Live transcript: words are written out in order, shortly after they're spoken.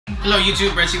Hello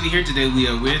YouTube, Brett Seeley here. Today we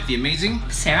are with the amazing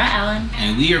Sarah Allen.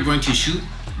 And we are going to shoot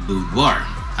boudoir.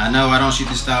 I know I don't shoot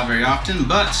this style very often,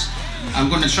 but I'm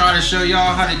going to try to show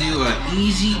y'all how to do an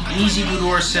easy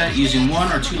boudoir set using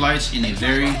 1 or 2 lights in a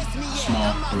very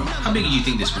small room. How big do you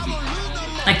think this would be?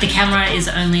 Like the camera is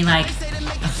only like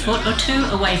a foot or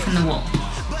 2 away from the wall.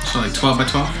 So like 12 by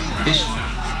 12-ish?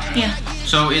 Yeah.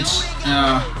 So it's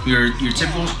your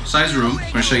typical size room.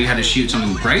 I'm going to show you how to shoot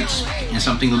something bright and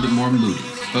something a little bit more moody.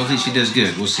 Hopefully she does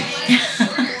good. We'll see.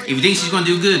 If you think she's going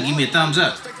to do good, give me a thumbs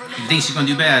up. If you think she's going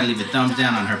to do bad, leave a thumbs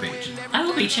down on her page. I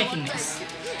will be checking this.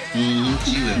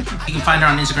 She will. You can find her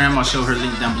on Instagram. I'll show her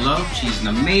link down below. She's an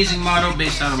amazing model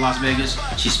based out of Las Vegas.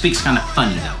 She speaks kind of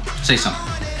funny though. Say something.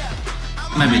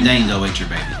 Might be dang though, ain't your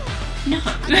baby? No.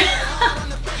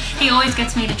 He always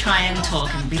gets me to try and talk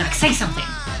and be like, say something.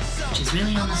 Which is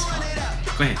really on the spot.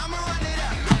 Go ahead.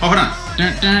 Oh, hold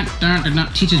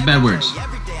on. Teaches bad words.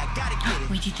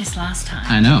 We did this last time.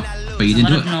 I know, but you didn't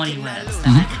do it. A lot of naughty words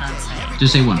that I can't say.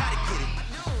 Just say one.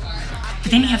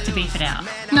 But then you have to beef it out.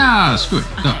 Nah, screw it.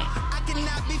 Go.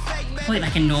 Okay. Wait,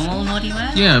 like a normal naughty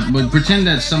word? Yeah, but pretend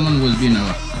that someone was, you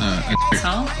know,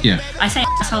 asshole? Yeah. I say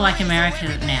asshole like America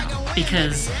now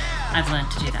because I've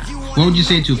learned to do that. What would you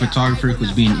say to a photographer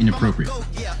who's being inappropriate?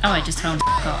 Oh, I just tell him to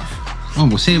f*** off. Oh,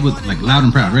 we'll say it with like loud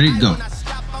and proud. Ready? Go. No,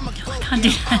 I can't do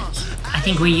that. I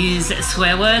think we use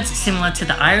swear words similar to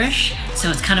the Irish,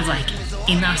 so it's kind of like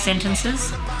in our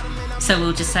sentences. So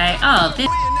we'll just say, oh, this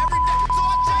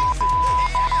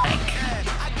like...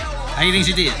 How do you think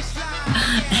she did?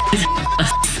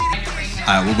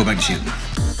 Alright, we'll go back to shooting.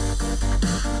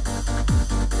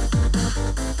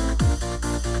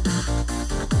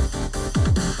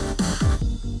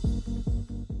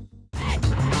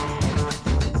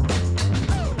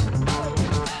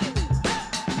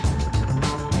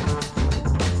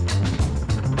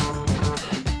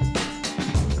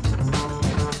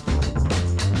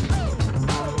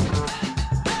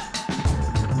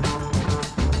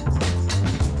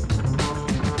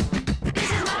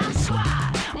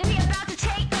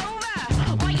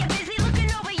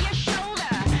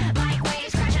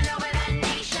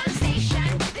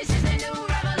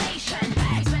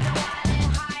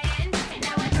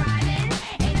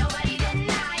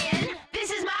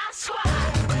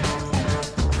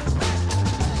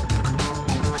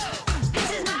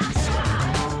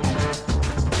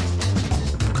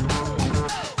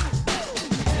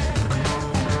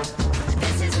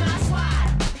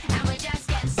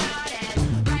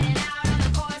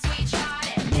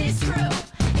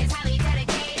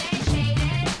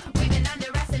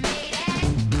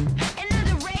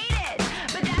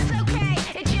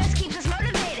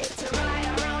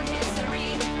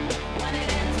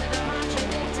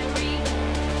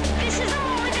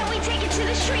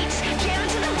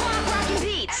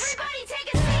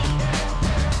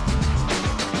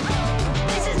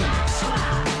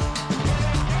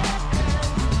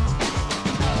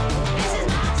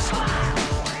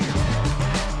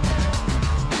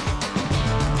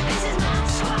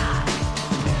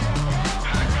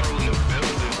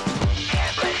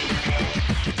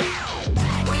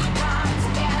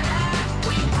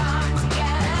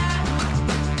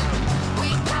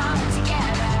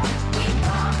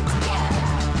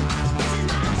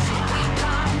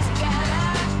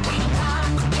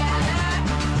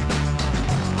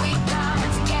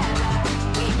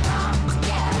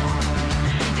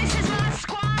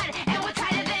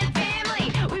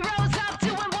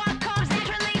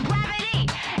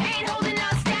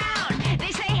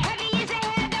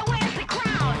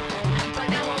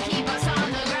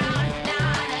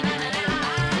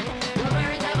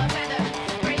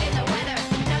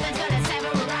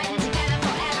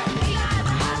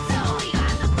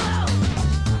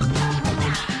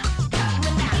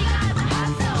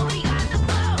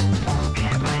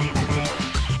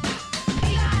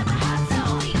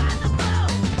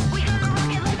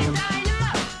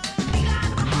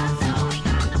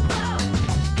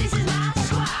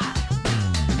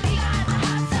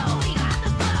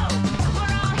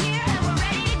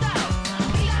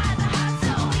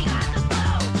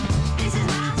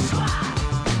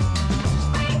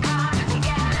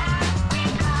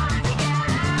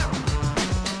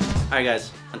 Alright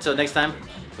guys, until next time,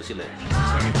 we'll see you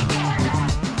later.